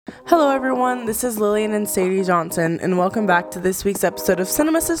Hello everyone, this is Lilian and Sadie Johnson, and welcome back to this week's episode of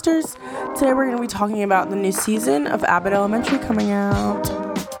Cinema Sisters. Today we're going to be talking about the new season of Abbott Elementary coming out.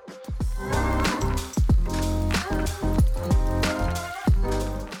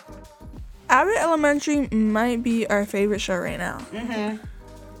 Abbott Elementary might be our favorite show right now. Mm-hmm.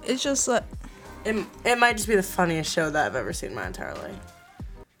 It's just like... It might just be the funniest show that I've ever seen in my entire life.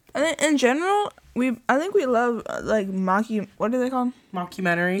 I think in general, I think we love, like, what are they called?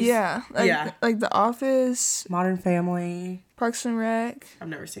 Mockumentaries? Yeah. Like The Office. Modern Family. Parks and Rec. I've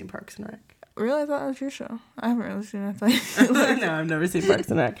never seen Parks and Rec. Really? I thought that was your show. I haven't really seen it. No, I've never seen Parks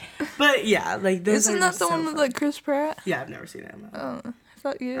and Rec. But yeah, like those Isn't that the one with, like, Chris Pratt? Yeah, I've never seen it. Oh, I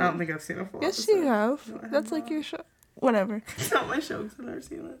thought you... I don't think I've seen it full Yes, episode. you have. No, That's, like, your show. Whatever. It's not my show because I've never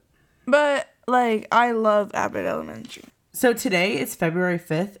seen it. But, like, I love Abbott Elementary. So today is February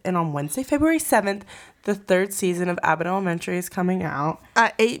 5th, and on Wednesday, February 7th, the third season of Abbott Elementary is coming out.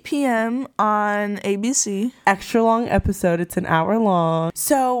 At 8 p.m. on ABC. Extra long episode. It's an hour long.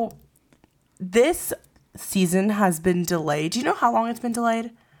 So this season has been delayed. Do you know how long it's been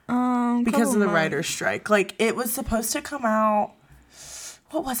delayed? Because of the writer's strike. Like, it was supposed to come out,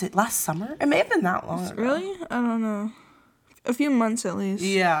 what was it, last summer? It may have been that long ago. Really? I don't know. A few months at least.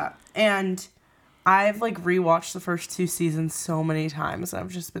 Yeah, and I've, like, rewatched the first two seasons so many times, and I've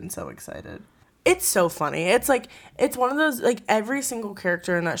just been so excited. It's so funny. It's, like, it's one of those, like, every single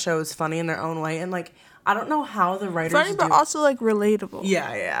character in that show is funny in their own way, and, like, I don't know how the writers funny, but also, like, relatable.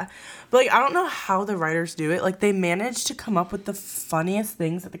 Yeah. But, like, I don't know how the writers do it. Like, they manage to come up with the funniest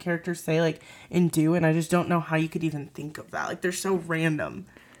things that the characters say, like, and do, and I just don't know how you could even think of that. Like, they're so random.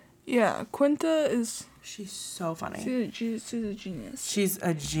 Yeah, Quinta is... She's so funny. She's a genius. She's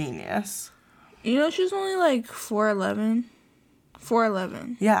a genius. You know, she's only, like, 4'11".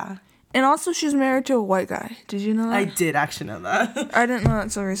 4'11". Yeah. And also, she's married to a white guy. Did you know that? I did actually know that. I didn't know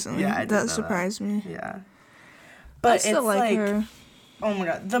that so recently. Yeah, I did that know surprised me. Yeah. But I still like her. Oh my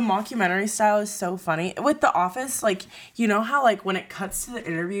god, the mockumentary style is so funny. With The Office, like, you know how, like, when it cuts to the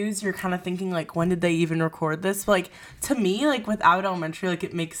interviews, you're kind of thinking, like, when did they even record this? But, like, to me, like, with Abbott Elementary, like,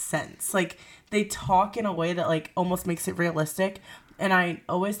 it makes sense. Like, they talk in a way that, like, almost makes it realistic. And I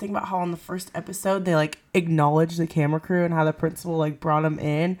always think about how on the first episode, they, like, acknowledge the camera crew and how the principal, like, brought them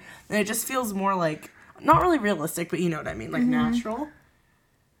in. And it just feels more, like, not really realistic, but you know what I mean, like, natural.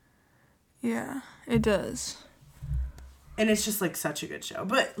 Yeah, it does. And it's just, like, such a good show.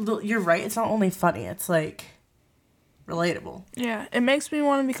 But you're right. It's not only funny. It's, like, relatable. Yeah. It makes me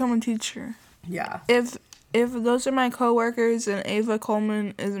want to become a teacher. Yeah. If those are my coworkers and Ava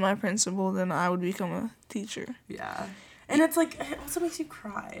Coleman is my principal, then I would become a teacher. Yeah. And it's, like, it also makes you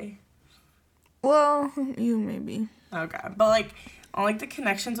cry. Well, you maybe. Okay. But, like, I like the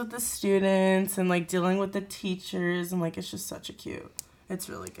connections with the students and, like, dealing with the teachers. And, like, it's just such a cute. It's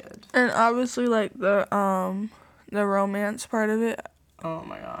really good. And obviously, like, the romance part of it. Oh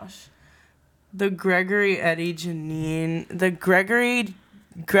my gosh. The Gregory Janine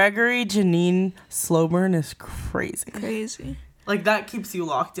slow burn is crazy. Crazy. Like, that keeps you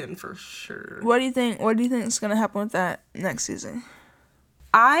locked in for sure. What do you think is going to happen with that next season?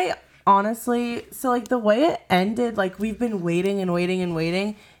 I honestly, so, like, the way it ended, like, we've been waiting and waiting and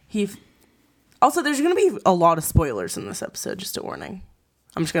waiting. Also, there's going to be a lot of spoilers in this episode, just a warning.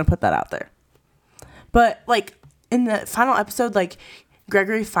 I'm just going to put that out there. But, like, in the final episode, like,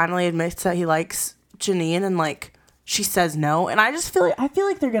 Gregory finally admits that he likes Janine, and, like, she says no. And I just feel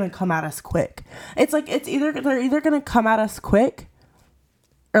like they're going to come at us quick. It's like, they're either going to come at us quick,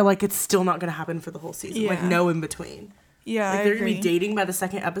 or, like, it's still not going to happen for the whole season. Yeah. Like, no in between. Yeah, like, they're going to be dating by the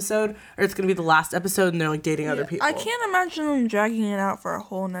second episode, or it's going to be the last episode, and they're, like, dating other people. I can't imagine them dragging it out for a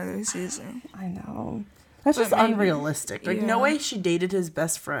whole nother season. I know. That's just unrealistic. Like, no way she dated his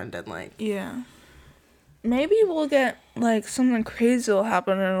best friend, and, like... Yeah. Maybe we'll get, like, something crazy will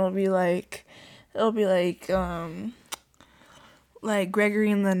happen, and it'll be like, Gregory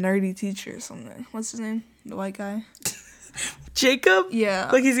and the nerdy teacher or something. What's his name? The white guy? Jacob?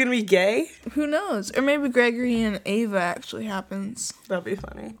 Yeah. Like, he's gonna be gay? Who knows? Or maybe Gregory and Ava actually happens. That'd be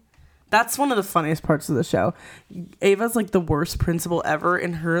funny. That's one of the funniest parts of the show. Ava's, like, the worst principal ever,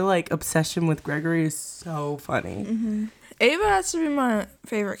 and her, like, obsession with Gregory is so funny. Mm-hmm. Ava has to be my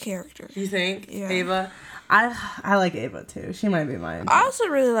favorite character. You think? Yeah. Ava? I like Ava, too. She might be mine. I also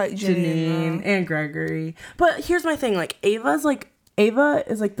really like Janine and Gregory. But here's my thing. Like, Ava is,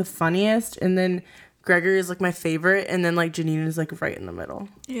 like, the funniest, and then Gregory is, like, my favorite, and then, like, Janine is, like, right in the middle.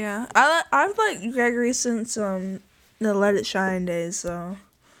 Yeah. I've liked Gregory since, the Let It Shine days, so...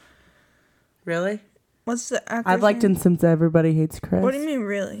 Really? What's the actor's I've liked name? him since Everybody Hates Chris. What do you mean,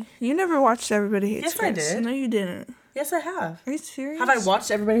 really? You never watched Everybody Hates Chris. Yes, I did. No, you didn't. Yes, I have. Are you serious? Have I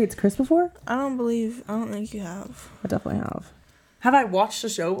watched Everybody Hates Chris before? I don't think you have. I definitely have. Have I watched the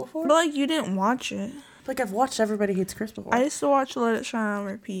show before? But, like, you didn't watch it. Like, I've watched Everybody Hates Chris before. I used to watch Let It Shine on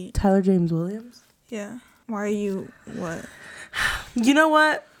repeat. Tyler James Williams? Yeah. Why are you, what? You know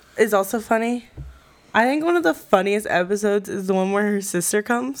what is also funny? I think one of the funniest episodes is the one where her sister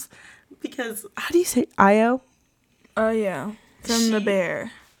comes. Because, how do you say Io? Oh, yeah. From The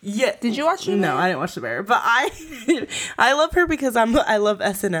Bear. Yeah. Did you watch The Bear? No, I didn't watch The Bear. But I love her because I love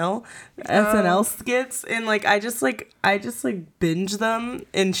SNL skits. And, like, I just binge them.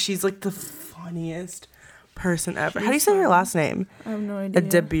 And she's, like, the funniest person ever. How do you say her last name? I have no idea.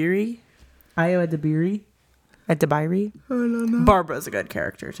 Adebiri? Io Adebiri? Adebiri? I don't know. Barbara's a good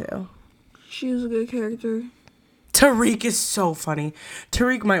character, too. She was a good character. Tariq is so funny.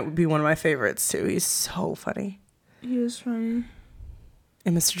 Tariq might be one of my favorites, too. He's so funny. He was funny.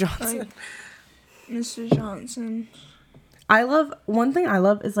 And Mr. Johnson. Like, Mr. Johnson. One thing I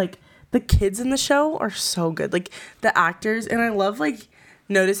love is, like, the kids in the show are so good. Like, the actors. And I love, like,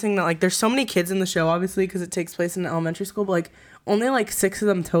 noticing that, like, there's so many kids in the show, obviously, because it takes place in an elementary school. But, like, only, like, 6 of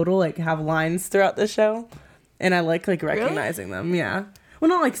them total, like, have lines throughout the show. And I like recognizing them. Yeah. Well,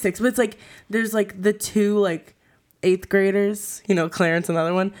 not, like, 6, but it's, like, there's, like, the 2, like, 8th graders, you know, Clarence,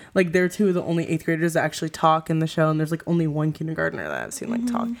 another one. Like, they're 2 of the only 8th graders that actually talk in the show, and there's, like, only 1 kindergartner that I've seen, like,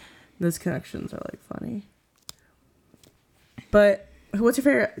 talk. Those connections are, like, funny. But what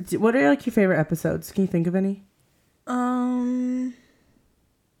are, like, your favorite episodes? Can you think of any? I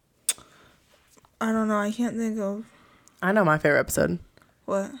don't know. I can't think of. I know my favorite episode.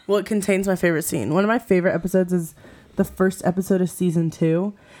 What? Well, it contains my favorite scene. One of my favorite episodes is the first episode of season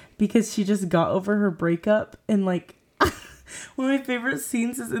 2, because she just got over her breakup, and, like, one of my favorite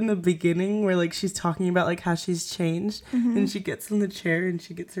scenes is in the beginning where, like, she's talking about, like, how she's changed, and she gets in the chair and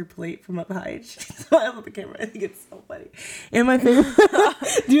she gets her plate from up high. She's smiles at the camera. I think it's so funny. And my favorite,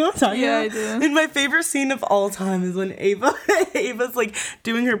 do you know what I'm talking about? I do. And my favorite scene of all time is when Ava's, like,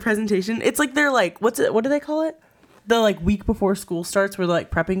 doing her presentation. It's like they're, like, what do they call it? The, like, week before school starts, where they're,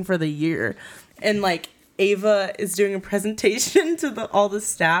 like, prepping for the year. And, like, Ava is doing a presentation to all the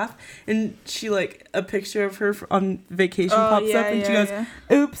staff, and she, like, a picture of her on vacation pops up, and she goes,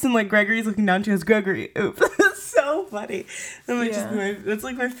 oops, and, like, Gregory's looking down, she goes, Gregory, oops. It's so funny. And, like, that's,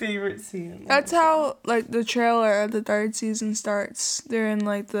 like, my favorite scene. That's how, like, the trailer of the 3rd season starts. They're in,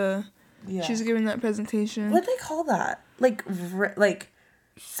 like, she's giving that presentation. What do they call that? Like,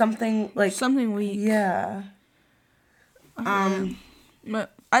 something, like... Something weak. Yeah.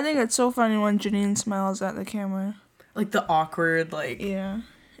 But I think it's so funny when Janine smiles at the camera. Like, the awkward, like... Yeah.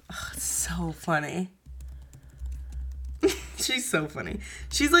 Ugh, it's so funny. She's so funny.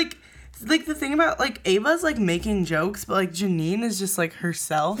 She's, like, the thing about, like, Ava's, like, making jokes, but, like, Janine is just, like,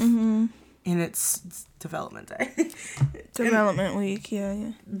 herself. And it's development day. Development week,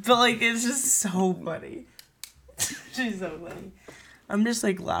 yeah. But, like, it's just so funny. She's so funny. I'm just,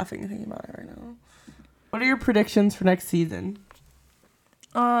 like, laughing thinking about it right now. What are your predictions for next season?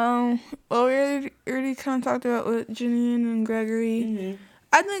 Well, we already kind of talked about with Janine and Gregory.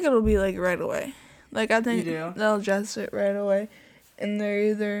 I think it'll be, like, right away. Like, I think they'll address it right away. And they're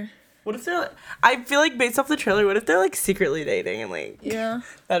either... What if they're, like... I feel like, based off the trailer, what if they're, like, secretly dating and, like... Yeah.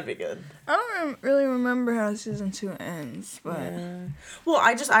 That'd be good. I don't really remember how season 2 ends, but... Yeah. Well,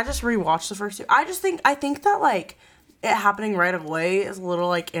 I just rewatched the first 2. I think that, like, it happening right away is a little,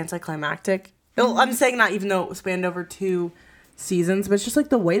 like, anticlimactic. I'm saying that even though it spanned over 2 seasons, but it's just, like,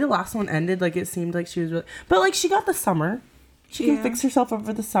 the way the last one ended, like, it seemed like she was really... But, like, she got the summer. She can fix herself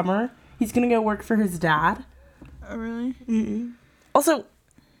over the summer. He's gonna go work for his dad. Oh, really? Mm-mm. Also,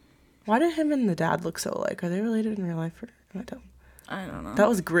 why did him and the dad look so alike? Are they related in real life? I don't know. That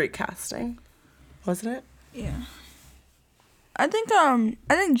was great casting, wasn't it? Yeah. I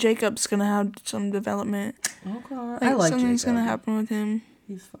think Jacob's gonna have some development. Oh god, Like, I like something's Jacob. gonna happen with him.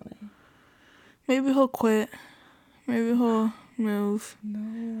 He's funny. Maybe he'll quit. Maybe he'll move. No.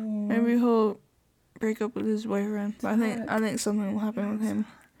 Maybe he'll break up with his boyfriend. But I think something will happen with him.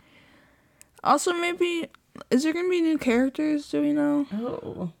 Also, maybe is there gonna be new characters? Do we know?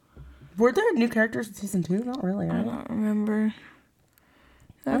 Oh. Were there new characters in season 2? Not really. I don't remember.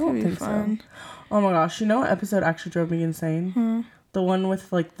 That I don't could be think fun. so. Oh my gosh! You know what episode actually drove me insane? The one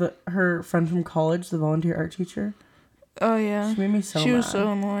with, like, her friend from college, the volunteer art teacher. Oh yeah. She made me so mad. She was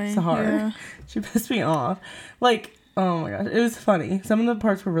so annoying. Sorry. Yeah. She pissed me off. Like, oh my gosh, it was funny. Some of the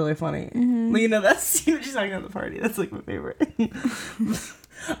parts were really funny. Like, you know, that scene when she's talking at the party. That's, like, my favorite.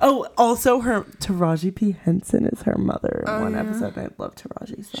 Oh, also Taraji P. Henson is her mother in one episode. And I love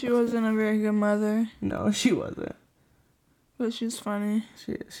Taraji. So she wasn't a very good mother. No, she wasn't. But she's funny.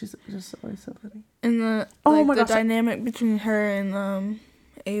 She's just always so funny. And the dynamic between her and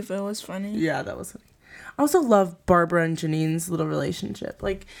Ava was funny. Yeah, that was funny. I also love Barbara and Janine's little relationship.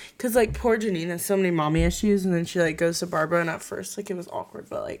 Like, because, like, poor Janine has so many mommy issues, and then she, like, goes to Barbara, and at first, like, it was awkward,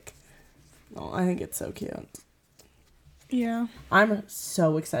 but, like, oh, I think it's so cute. Yeah. I'm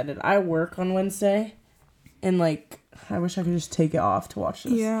so excited. I work on Wednesday, and, like, I wish I could just take it off to watch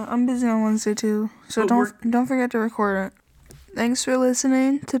this. Yeah, I'm busy on Wednesday, too. So don't forget to record it. Thanks for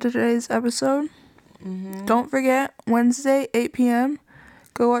listening to today's episode. Mm-hmm. Don't forget, Wednesday, 8 p.m.,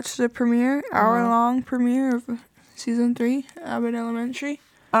 go watch the hour-long premiere of Season 3, Abbott Elementary.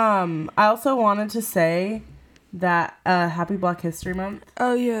 I also wanted to say that Happy Black History Month.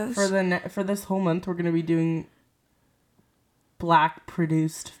 Oh, yes. For this whole month, we're going to be doing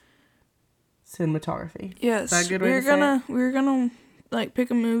Black-produced cinematography. Yes. Is that a good way to say it? We were gonna like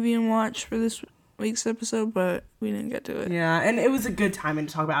pick a movie and watch for this week's episode, but we didn't get to it. Yeah, and it was a good timing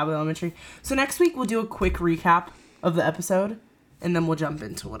to talk about Abbott Elementary. So next week we'll do a quick recap of the episode, and then we'll jump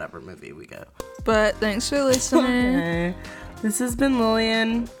into whatever movie we go. But thanks for listening. Okay. This has been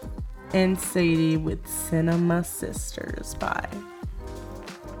Lilian and Sadie with Cinema Sisters. Bye.